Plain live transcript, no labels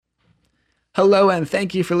Hello, and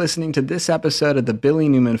thank you for listening to this episode of the Billy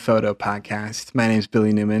Newman Photo Podcast. My name is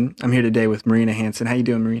Billy Newman. I'm here today with Marina Hanson. How you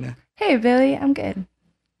doing, Marina? Hey, Billy, I'm good.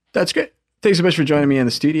 That's great. Thanks so much for joining me in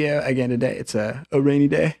the studio again today. It's a rainy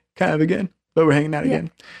day, kind of again, but we're hanging out Yeah,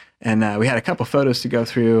 again. And we had a couple photos to go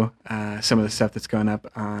through, some of the stuff that's going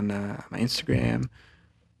up on my Instagram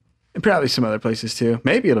and probably some other places too.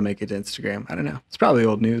 Maybe it'll make it to Instagram. I don't know. It's probably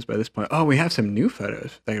old news by this point. Oh, we have some new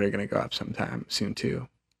photos that are going to go up sometime soon too.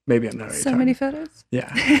 Maybe I'm not already so many talking. photos.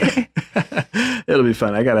 Yeah. It'll be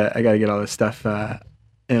fun. I gotta get all this stuff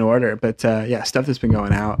in order. But yeah, stuff that's been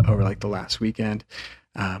going out over like the last weekend.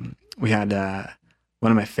 We had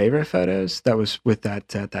one of my favorite photos that was with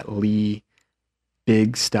that Lee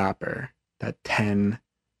Big Stopper, that 10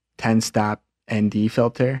 stop ND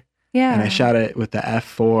filter, and I Yeah, shot it with the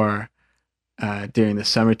f4 during the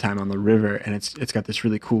summertime on the river, and it's got this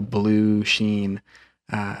really cool blue sheen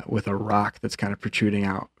with a rock that's kind of protruding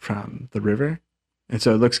out from the river, and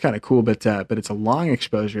so it looks kind of cool. But it's a long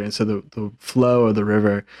exposure, and so the flow of the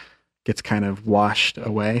river gets kind of washed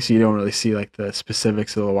away, so you don't really see like the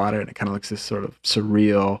specifics of the water, and it kind of looks this sort of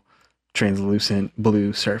surreal translucent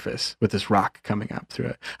blue surface with this rock coming up through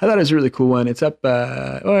it. I thought it was a really cool one. It's up,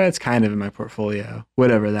 or it's kind of in my portfolio,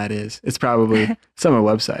 whatever that is. It's probably it's on my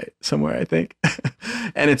website somewhere, I think,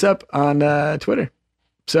 and it's up on Twitter,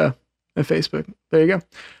 so and Facebook. There you go.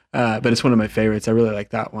 But it's one of my favorites. I really like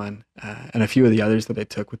that one, and a few of the others that I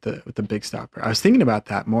took with the big stopper. I was thinking about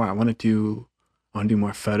that more. I want to do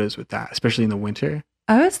more photos with that, especially in the winter.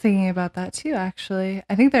 I was thinking about that too, actually.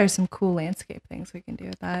 I think there are some cool landscape things we can do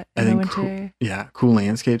with that I in the think cool, winter. yeah, cool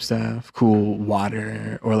landscape stuff, cool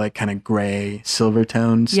water, or like kind of gray silver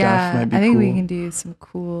tone stuff Yeah, might be I think we cool. can do some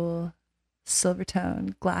cool silver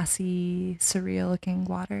tone, glassy, surreal looking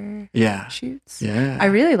water Yeah, shoots. I yeah,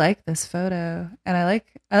 really like this photo, and I like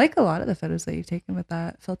a lot of the photos that you've taken with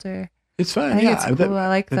that filter. it's I fun. think it's Yeah, cool. I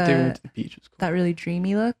like that day we went the to the beach was cool. that really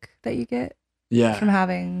dreamy look that you get Yeah, from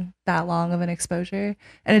having that long of an exposure.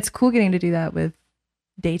 And it's cool getting to do that with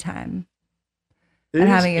daytime it and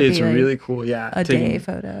is. having it It's be like really cool. Yeah, a day taking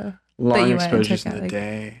photo that long you went and exposures took in at the like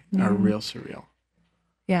day are noon. real surreal.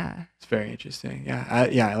 Yeah. It's very interesting. Yeah,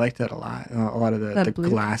 I like that a lot. A lot of the That blue.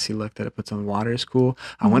 glassy look that it puts on the water is cool.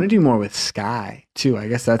 I want to Hmm. do more with sky too. I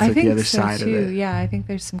guess that's I like the think other so side of too. it. Yeah. I think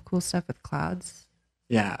there's some cool stuff with clouds.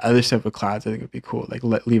 Yeah, other stuff with clouds I think would be cool. Like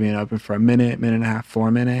leaving it open for a minute and a half,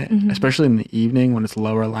 4 minute, Hmm. especially in the evening when it's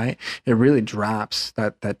lower light. It really drops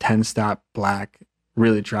that 10 stop black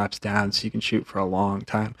really drops down so you can shoot for a long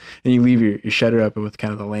time. And you leave your shutter open with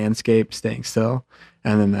kind of the landscape staying still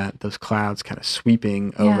and then that those clouds kind of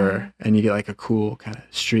sweeping Yeah. over and you get like a cool kind of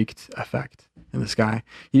streaked effect in the sky.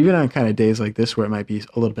 Even on kind of days like this where it might be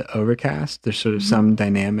a little bit overcast, there's sort of Hmm. some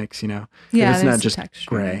dynamics, if Yeah. it's There's not some just texture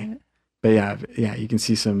gray, in it. but yeah, you can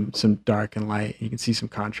see some dark and light. You can see some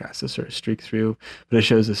contrast that sort of streak through, but it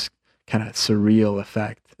shows this kind of surreal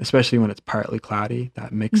effect, especially when it's partly cloudy.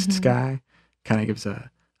 That mixed Hmm. sky kind of gives a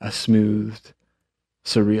smoothed,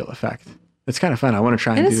 surreal effect. It's kind of fun. I want to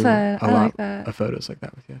try It and is do fun. a I lot like that. of photos like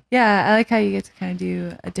that with you. Yeah. I like how you get to kind of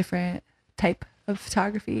do a different type of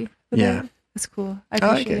photography with Yeah, it. It's cool. I I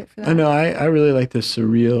like appreciate it. it for I that. know. I really like the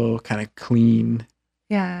surreal kind of clean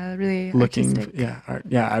Yeah. Really looking. artistic. Yeah, art.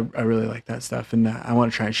 Yeah, I really like that stuff, and I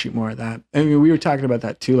want to try and shoot more of that. I mean, we were talking about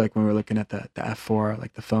that too, like when we were looking at the f4,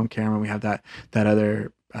 like the foam camera. We have that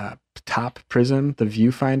other top prism, the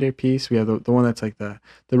viewfinder piece. We have the one that's like the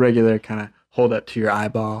regular kind of hold up to your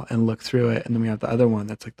eyeball and look through it, and then we have the other one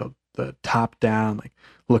that's like the top down, like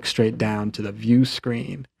look straight down to the view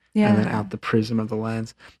screen. And then Yeah. out the prism of the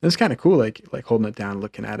lens. And it's kind of cool, like holding it down,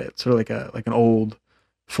 looking at it, sort of like an old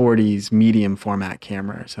 40s medium format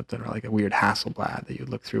camera or something, or like a weird Hasselblad that you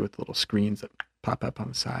look through with little screens that pop up on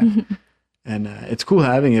the side. And it's cool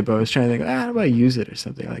having it, but I was trying to think, how do I use it or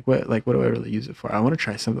something? Like what do I really use it for? I want to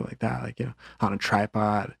try something like that, like on a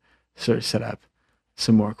tripod, sort of set up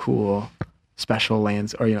some more cool special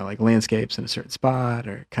lands or like landscapes in a certain spot,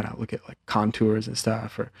 or kind of look at like contours and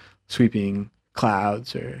stuff, or sweeping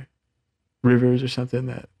clouds or rivers or something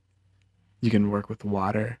that you can work with the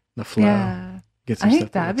water, the flow, Yeah. get I some think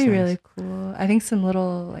stuff that that'd looks be nice. really cool. I think some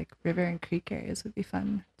little like river and creek areas would be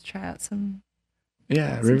fun to try out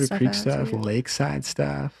Yeah, some River stuff Creek out stuff, too. lakeside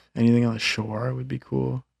stuff, anything on the shore would be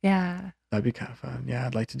cool. Yeah. That'd be kind of fun. Yeah,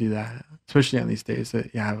 I'd like to do that, especially on these days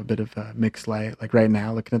that you have a bit of mixed light. Like right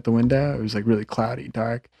now, looking at the window, it was like really cloudy,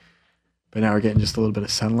 dark, but now we're getting just a little bit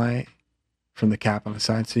of sunlight from the cap on the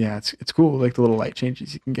side. So yeah, it's cool. Like the little light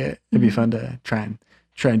changes you can get. It'd be Hmm. fun to try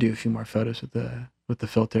and do a few more photos with the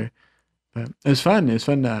filter. But it was fun. It was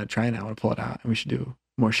fun trying it. I want to pull it out, and we should do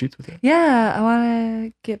more shoots with it. Yeah. I want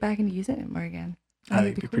to get back into using it more again. I I think think it'd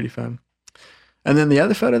it'd be be cool. pretty fun. And then the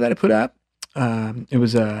other photo that I put up, it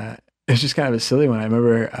was just kind of a silly one. I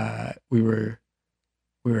remember we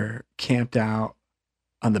were camped out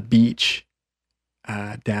on the beach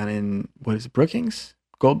down in, what is it, Brookings,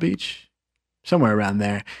 Gold Beach, somewhere around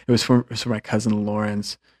there. It was for my cousin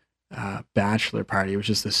Lauren's bachelor party. It was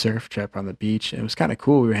just a surf trip on the beach. And it was kind of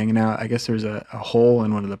cool. We were hanging out. I guess there was a hole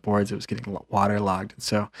in one of the boards that was getting waterlogged. And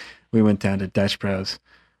so we went down to Dutch Bros,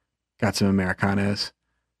 got some Americanos,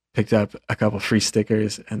 picked up a couple free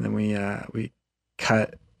stickers, and then we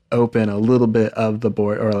cut open a little bit of the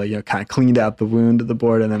board, or like, kind of cleaned out the wound of the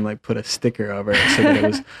board, and then like put a sticker over it so that it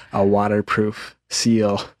was a waterproof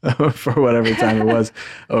seal for whatever time it was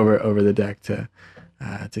over the deck to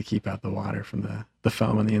keep out the water from the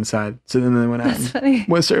foam on the inside. So then they went out and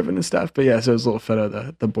went surfing and stuff. But yeah, so it was a little photo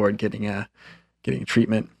of the board getting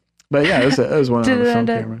treatment. But yeah, it was one on the film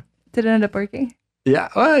camera. Did it end up working? Yeah,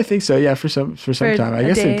 well, I think so. Yeah, for some time. I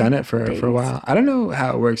guess they've done it for a while. I don't know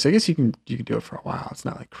how it works. I guess you can do it for a while. It's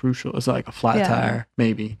not like crucial. It's not like a flat tire,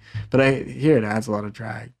 maybe. But I hear it adds a lot of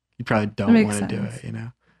drag. You probably don't want to do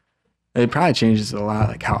it. It probably changes a lot,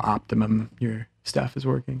 like how optimum your stuff is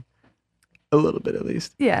working. A little bit, at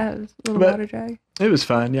least. Yeah, it was a little water drag. It was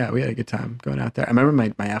fun. Yeah, we had a good time going out there. I remember my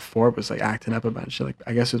F4 was like acting up a bunch. Like,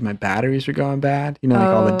 I guess it was my batteries were going bad. Like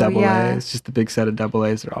all the double A's, just the big set of double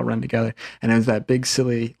A's that all run together. And it was that big,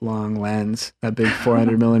 silly, long lens, that big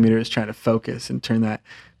 400 millimeters trying to focus and turn that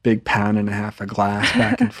big pound and a half of glass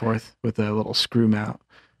back and forth with a little screw mount.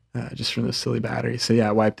 Just from the silly battery. So yeah,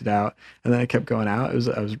 I wiped it out, and then I kept going out. I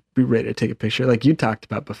was ready to take a picture, like you talked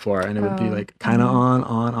about before, and it would be like kind of on,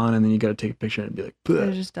 and then you go to take a picture and it'd be like, bleh.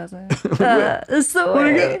 It just doesn't. It's the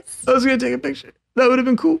worst. I was gonna take a picture. That would have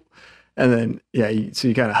been cool. And then so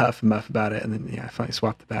you kind of huff and muff about it, and then I finally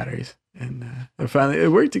swapped the batteries, and finally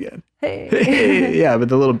it worked again. Hey. Yeah, but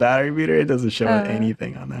the little battery meter, it doesn't show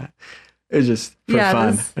anything on that. It's just for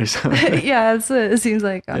fun or something. Yeah, that's what it seems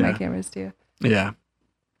like on my cameras too. Yeah.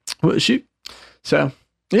 Well, shoot. So,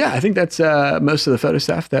 yeah, I think that's most of the photo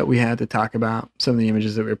stuff that we had to talk about. Some of the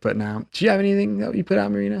images that we were putting out. Do you have anything that you put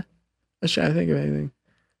out, Marina? Let's try to think of anything.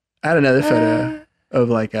 I had another photo of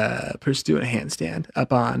like a person doing a handstand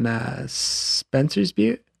up on Spencer's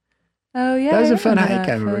Butte. Oh, yeah. That was a fun hike.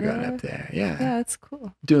 I remember going up there. Yeah. Yeah, it's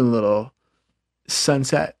cool. Doing a little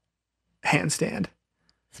sunset handstand.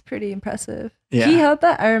 It's pretty impressive. Yeah. He held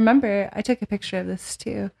that. I remember I took a picture of this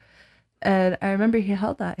too. And I remember he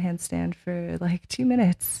held that handstand for like 2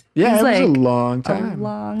 minutes. Yeah, it was like a long time. A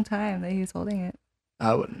long time that he was holding it.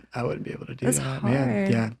 I wouldn't be able to do That's that. hard.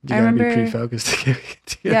 Man. Yeah, you gotta be pretty focused to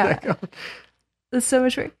get that going. It's so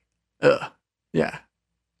much work. Yeah,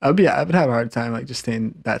 I would have a hard time like just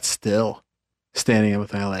staying that still, standing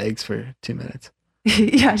with my legs for 2 minutes.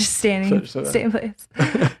 Yeah, just standing, stay in place.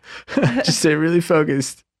 Just stay really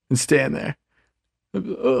focused and stand there.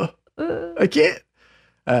 I can't.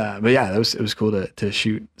 But yeah, it was cool to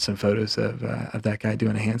shoot some photos of that guy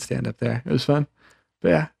doing a handstand up there. It was fun. But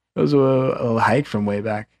yeah, it was a little hike from way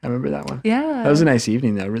back. I remember that one. Yeah. That was a nice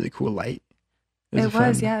evening though. Really cool light. It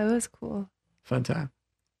was cool. Fun time.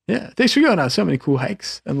 Yeah. Thanks for going on so many cool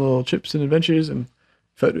hikes and little trips and adventures and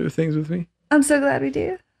photo things with me. I'm so glad we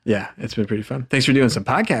do. Yeah, it's been pretty fun. Thanks for doing some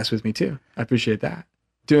podcasts with me too. I appreciate that.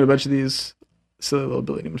 Doing a bunch of these silly little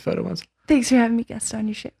Billy Newman photo ones. Thanks for having me guest on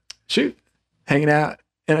your show. Shoot. Hanging out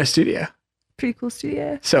in our studio. Pretty cool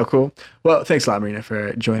studio. So cool. Well, thanks a lot, Marina,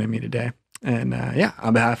 for joining me today. And yeah,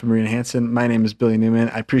 on behalf of Marina Hanson, my name is Billy Newman.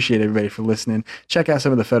 I appreciate everybody for listening. Check out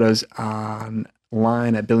some of the photos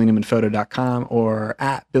online at billynewmanphoto.com or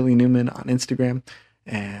at Billy Newman on Instagram.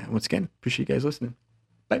 And once again, appreciate you guys listening.